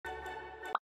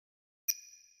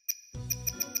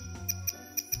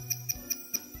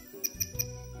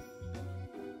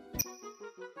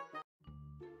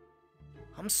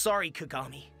I'm sorry,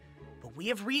 Kagami, but we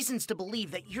have reasons to believe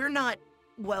that you're not,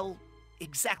 well,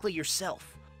 exactly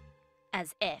yourself.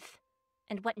 As if.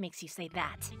 And what makes you say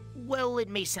that? Well, it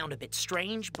may sound a bit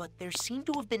strange, but there seem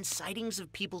to have been sightings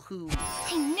of people who...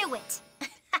 I knew it!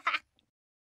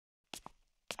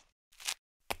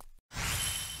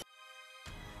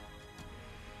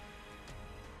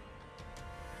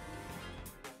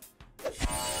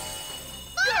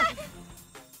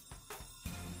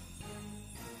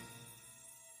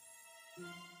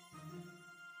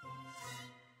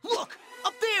 Look!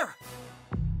 Up there!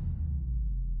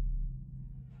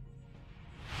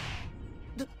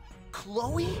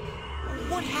 Chloe?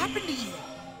 What happened to you?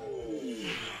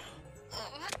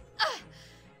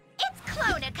 It's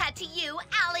CLONIKA to you,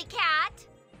 alley cat!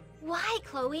 Why,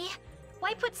 Chloe?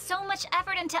 Why put so much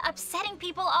effort into upsetting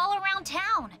people all around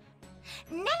town?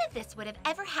 None of this would have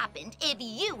ever happened if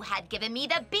you had given me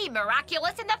the Be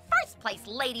Miraculous in the first place,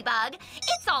 Ladybug.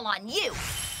 It's all on you.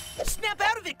 Snap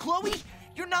out of it, Chloe!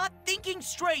 You're not thinking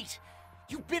straight!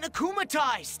 You've been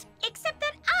akumatized! Except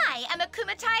that I am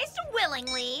akumatized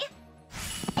willingly.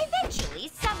 Eventually,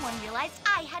 someone realized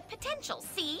I had potential,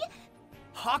 see?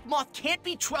 Hawkmoth can't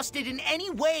be trusted in any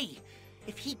way!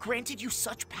 If he granted you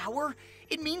such power,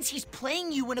 it means he's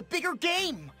playing you in a bigger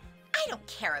game! I don't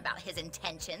care about his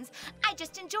intentions. I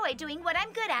just enjoy doing what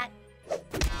I'm good at.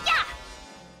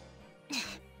 Yeah!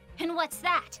 And what's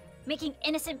that? Making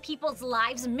innocent people's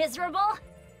lives miserable?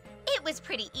 It was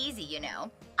pretty easy, you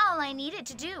know. All I needed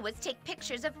to do was take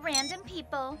pictures of random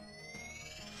people.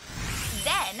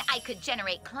 Then I could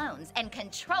generate clones and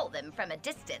control them from a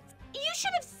distance. You should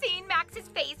have seen Max's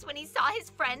face when he saw his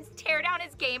friends tear down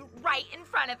his game right in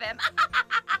front of him.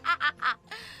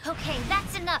 Okay,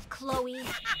 that's enough, Chloe.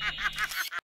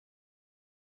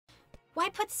 Why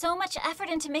put so much effort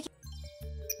into making...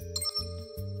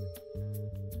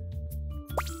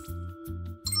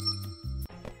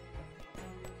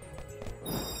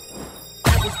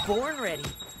 I was born ready.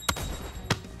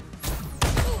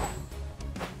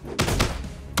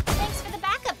 Thanks for the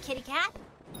backup, kitty cat.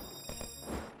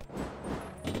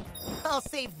 I'll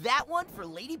save that one for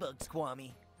Ladybug's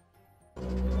Kwame.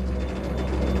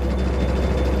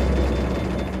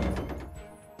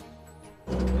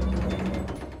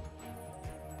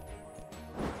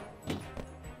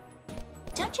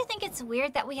 Don't you think it's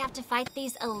weird that we have to fight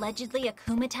these allegedly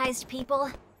akumatized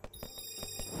people?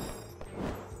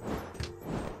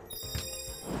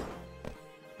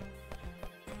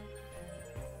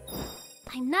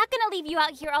 I'm not gonna leave you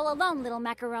out here all alone, little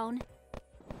macaron.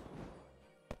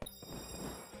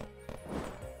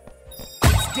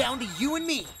 It's down to you and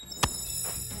me.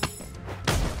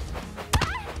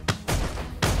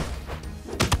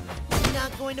 You're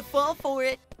not going to fall for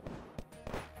it.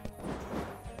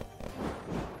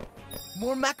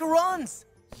 More macarons!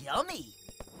 Yummy!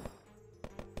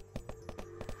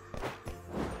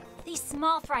 These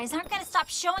small fries aren't gonna stop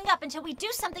showing up until we do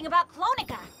something about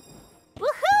CLONIKA.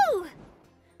 Woohoo!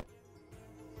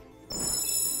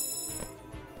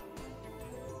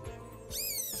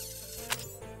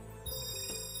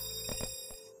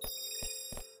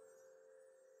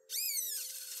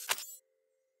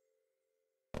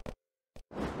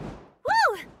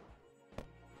 Woo!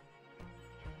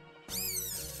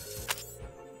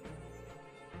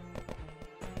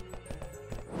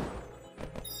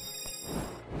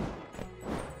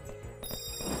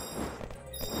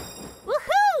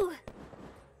 Woohoo!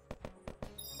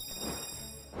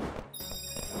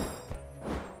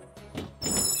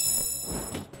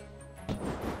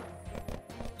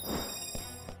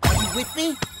 Are you with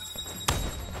me?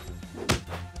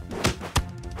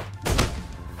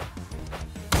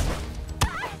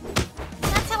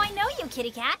 That's how I know you,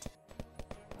 kitty cat.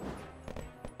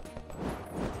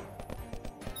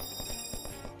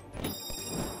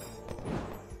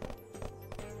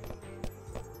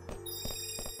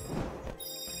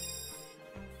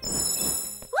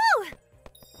 Woo!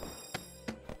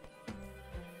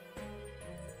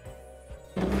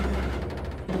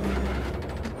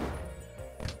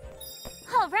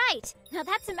 All right, now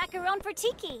that's a macaron for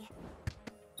Tiki.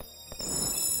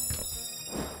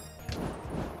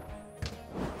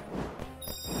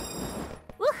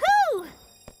 Woohoo!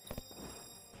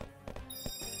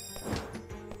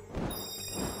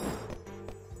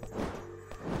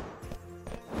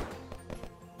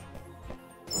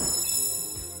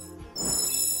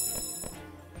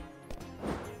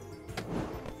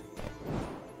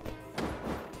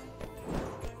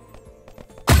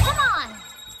 Come on!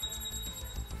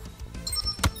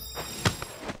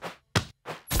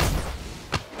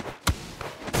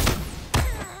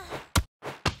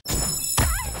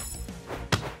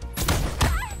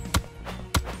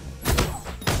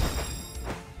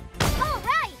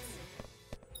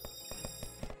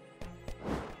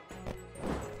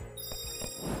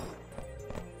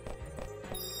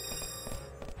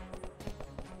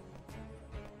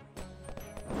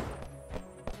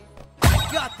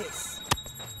 this.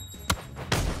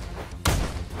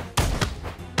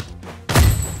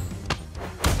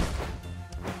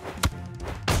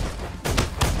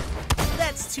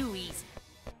 That's too easy.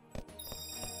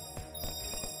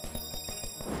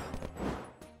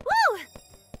 Woo!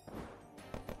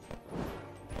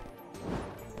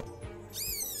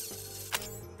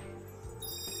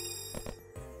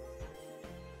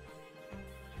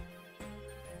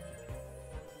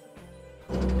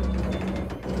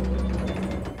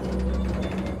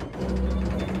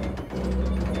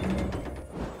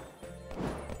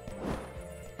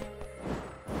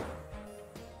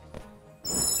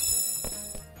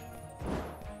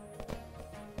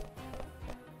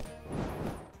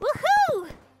 Woohoo!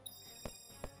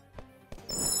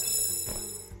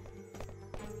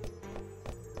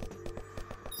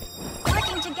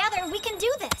 Working together, we can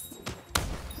do this.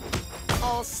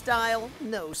 All style,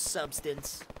 no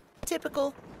substance.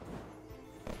 Typical.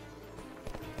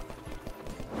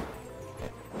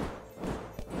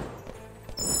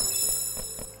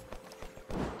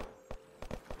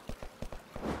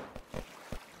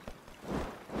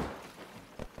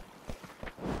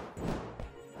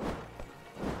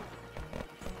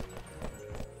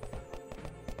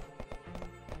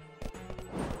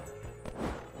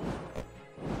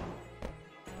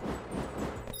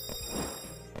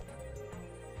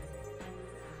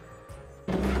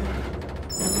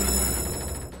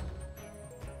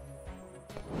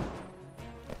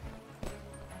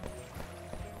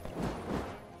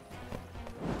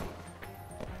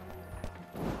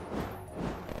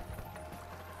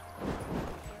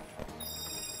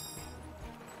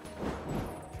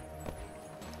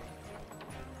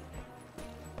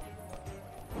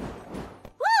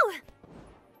 Woo!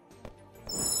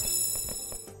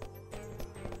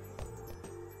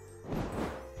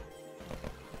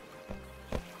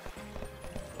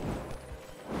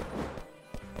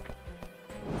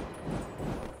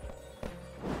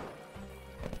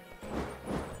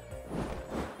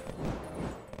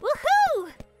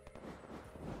 Woohoo!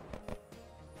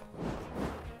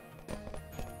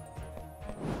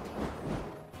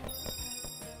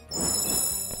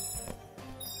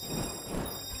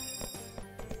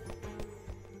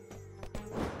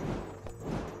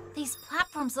 These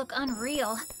platforms look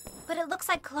unreal, but it looks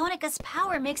like CLONIKA's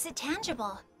power makes it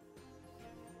tangible.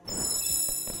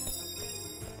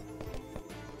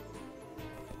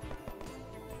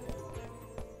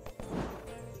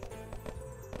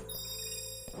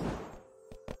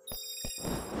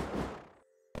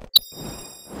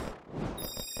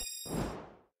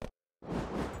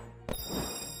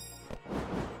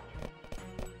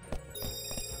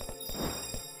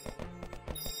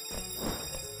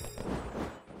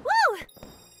 Woo!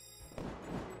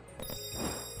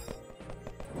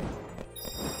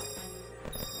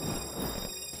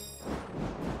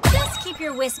 Just keep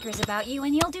your whiskers about you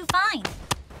and you'll do fine.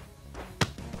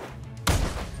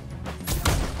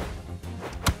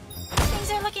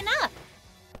 Things are looking up.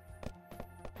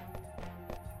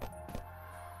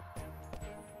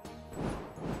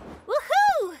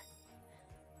 Woohoo!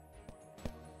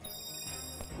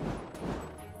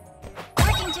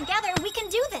 Working together, we can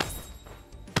do this.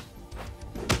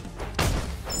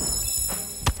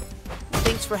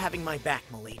 Thanks for having my back,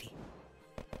 milady.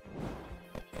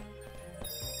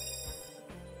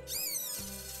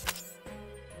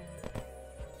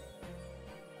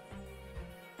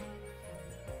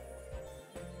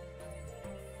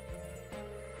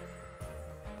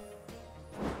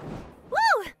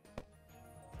 Woo!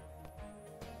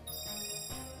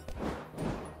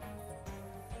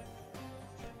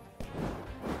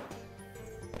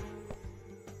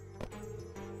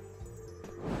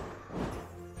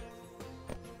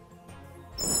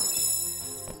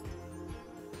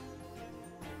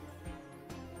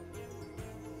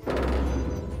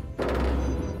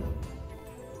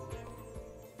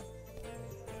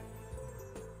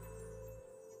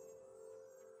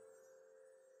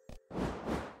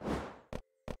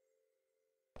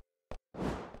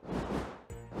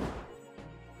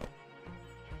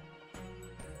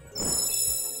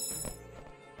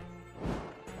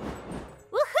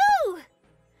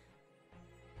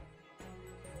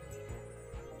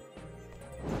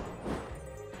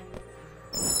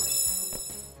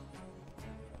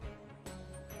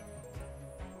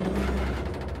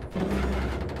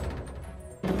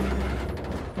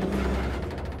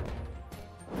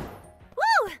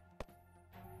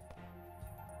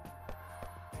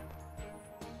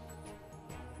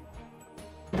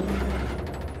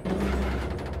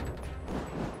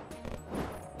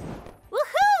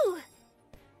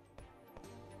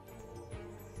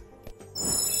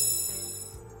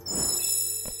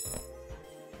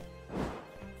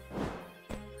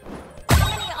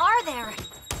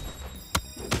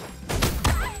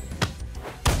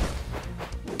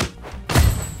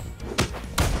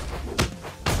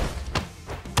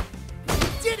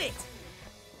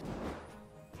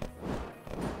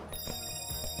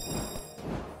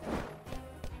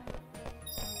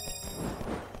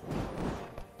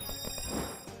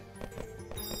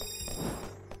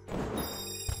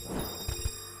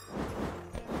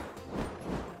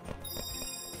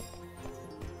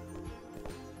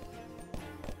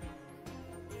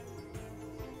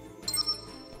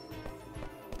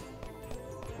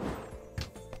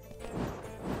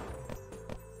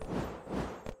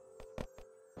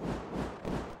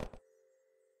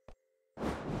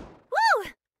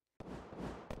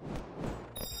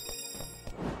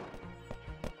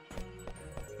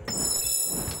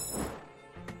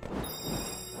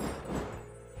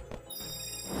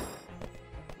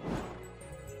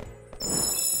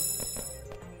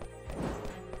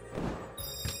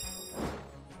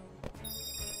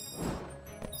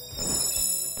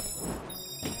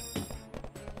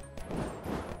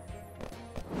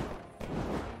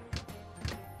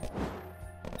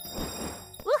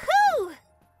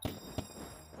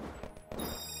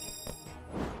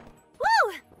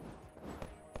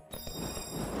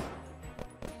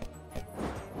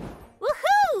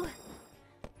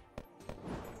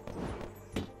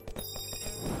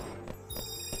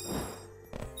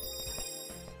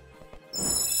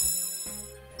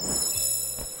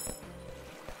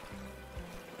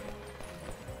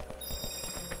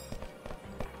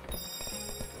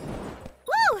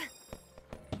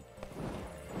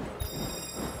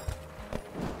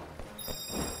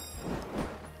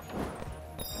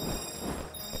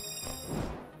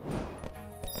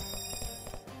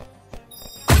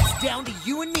 down to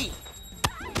you and me.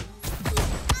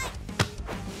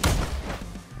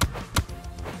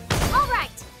 All right.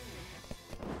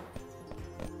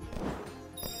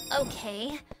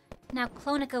 Okay. Now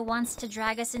CLONIKA wants to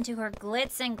drag us into her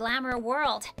glitz and glamour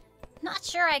world. Not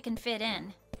sure I can fit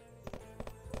in.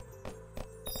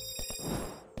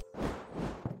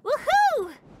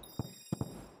 Woohoo!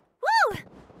 Woo!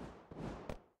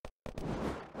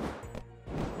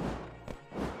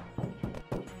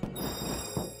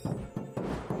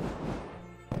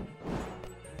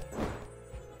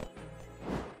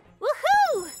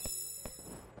 Woohoo!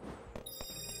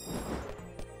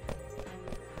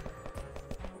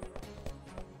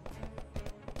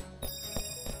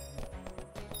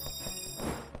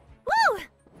 Woo!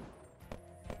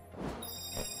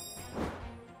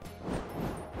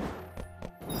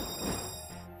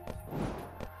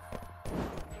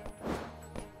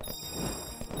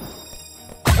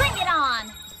 Bring it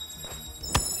on!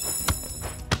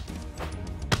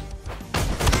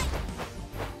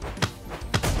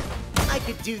 I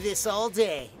could do this all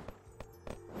day.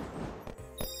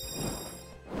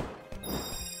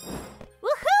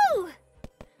 Woohoo!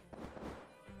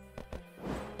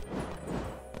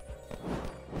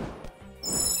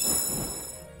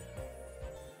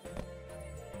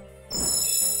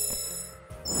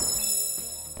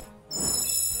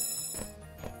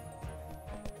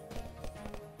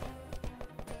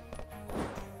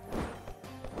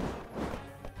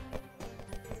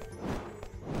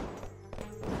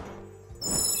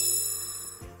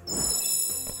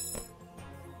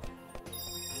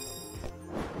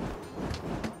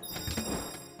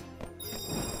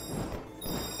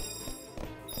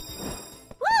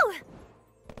 Woo!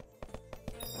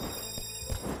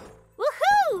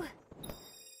 Woohoo!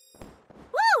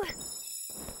 Woo!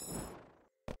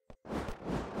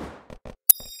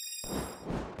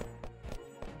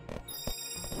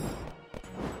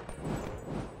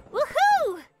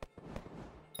 Woohoo!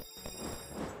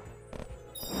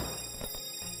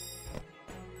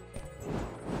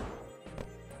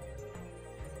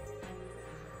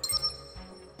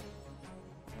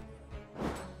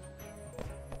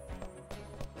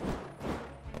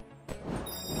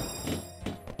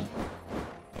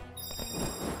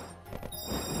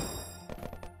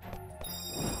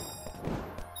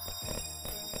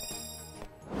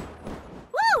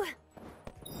 Woo!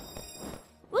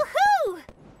 Woohoo!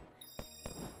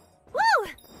 Woo!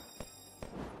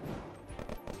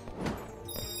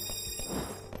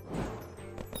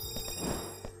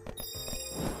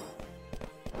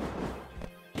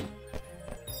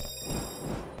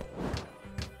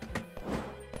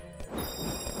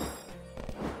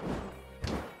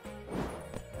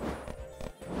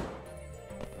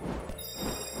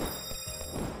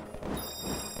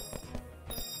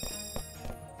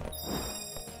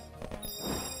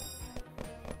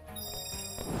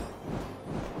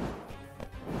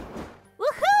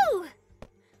 Woohoo!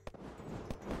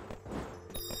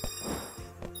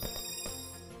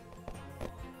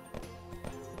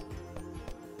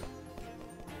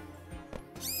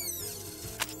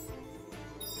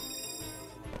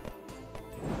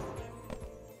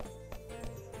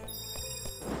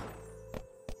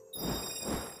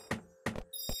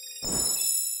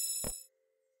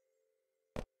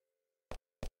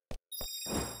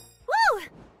 Woo!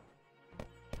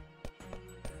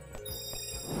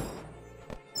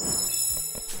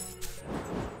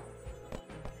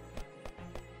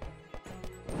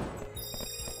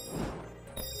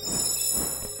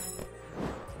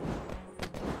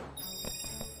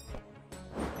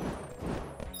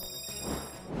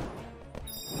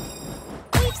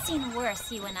 We've seen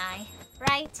worse, you and I,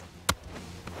 right?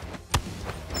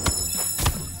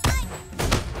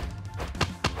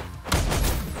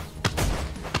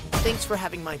 Thanks for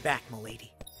having my back,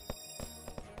 milady.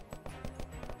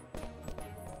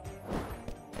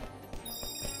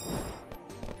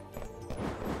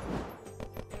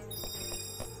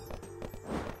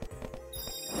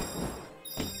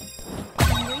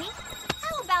 Hungry?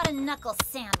 How about a knuckle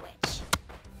sandwich?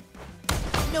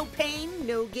 No pain,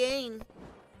 no gain.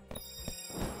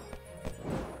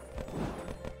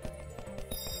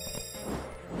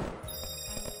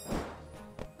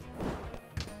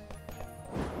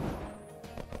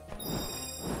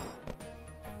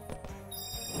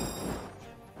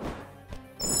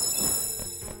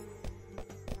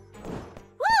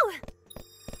 Woo!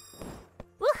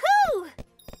 Woohoo!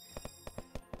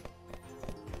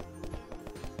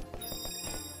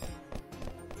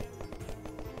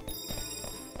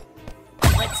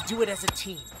 Let's do it as a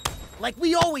team, like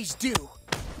we always do.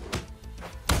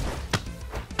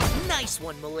 Nice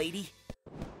one, milady.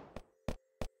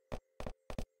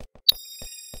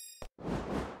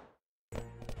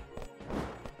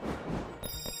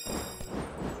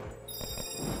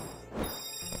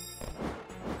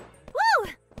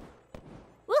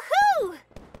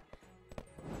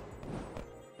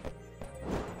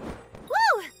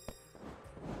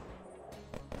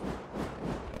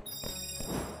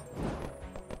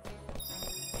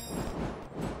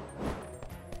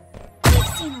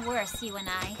 universe, you and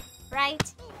I,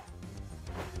 right?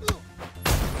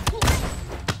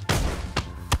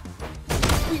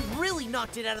 We really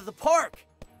knocked it out of the park!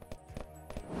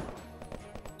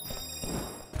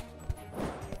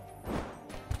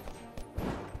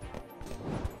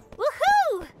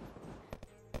 Woohoo!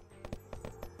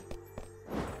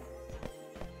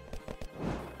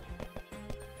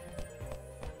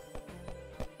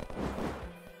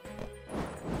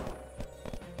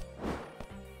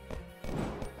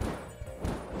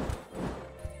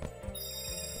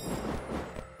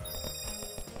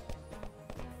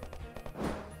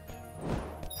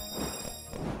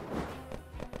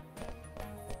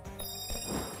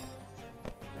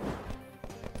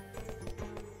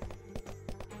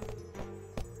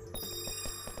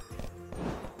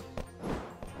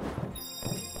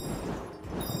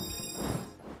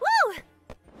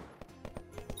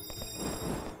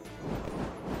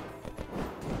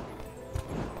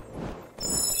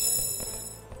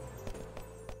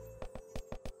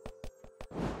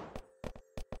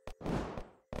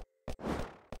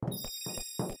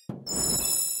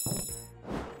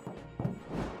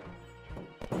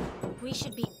 We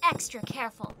should be extra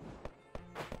careful.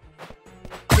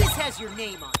 This has your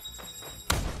name on it.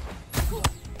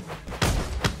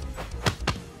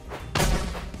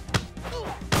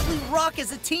 We rock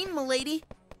as a team, milady.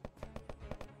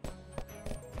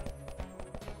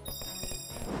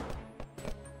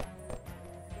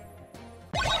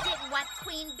 Didn't want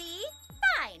Queen Bee?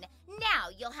 Fine. Now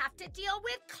you'll have to deal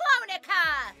with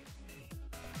CLONIKA!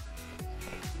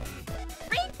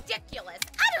 Ridiculous!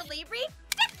 Utterly ridiculous!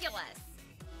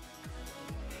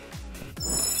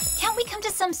 Can't we come to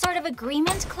some sort of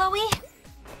agreement, Chloe?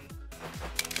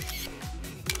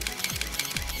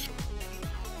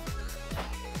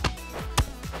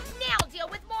 Now deal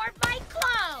with more of my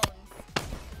clones!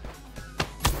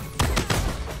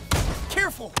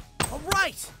 Careful! All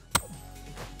right!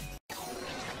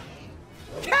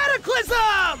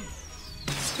 Cataclysm!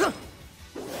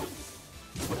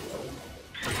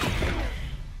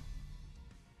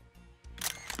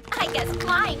 I guess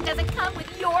flying doesn't come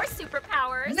with your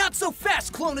superpowers. Not so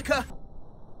fast, CLONIKA!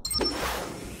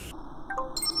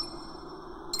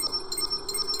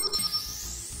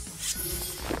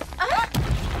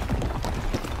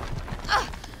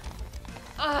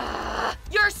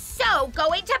 You're so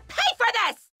going to pay for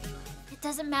this! It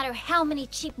doesn't matter how many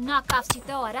cheap knockoffs you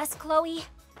throw at us, Chloe.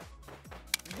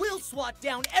 We'll swat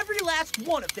down every last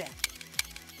one of them.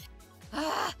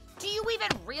 Do you even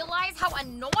realize how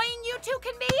annoying you two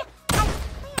can be? I was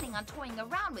planning on toying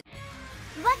around with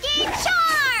Lucky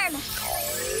Charm!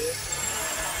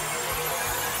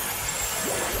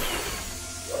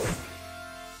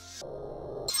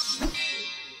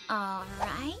 All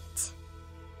right.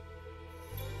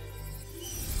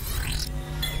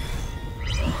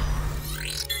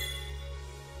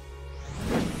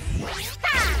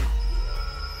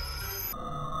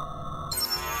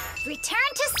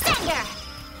 Return to sender!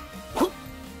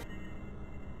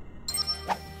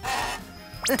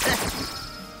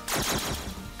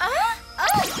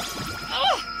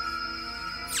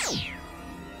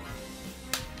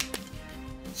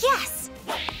 Yes!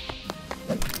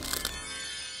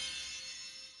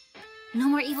 No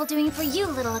more evil doing for you,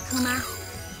 little Akuma.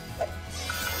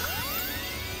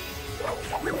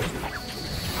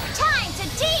 Time to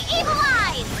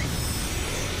de-evilize!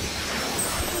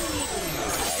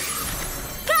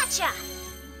 Gotcha!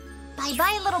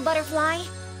 Bye-bye, little butterfly.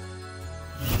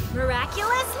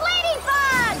 Miraculous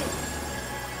Ladybug!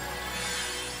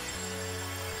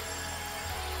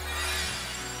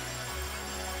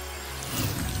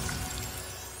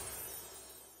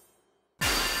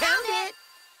 Found it!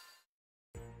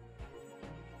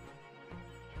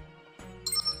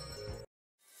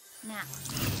 Now,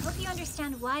 I hope you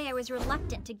understand why I was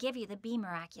reluctant to give you the Bee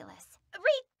Miraculous.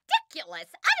 ridiculous,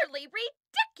 utterly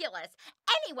ridiculous.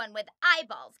 Anyone with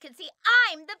eyeballs can see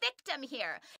I'm the victim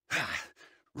here.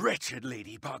 Wretched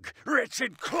Ladybug,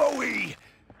 wretched Chloe!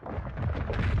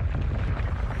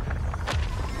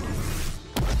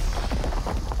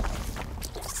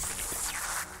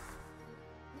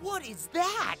 What is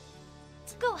that?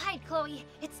 Go hide, Chloe.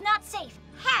 It's not safe.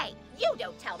 Hey, you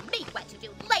don't tell me what to do,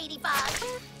 Ladybug.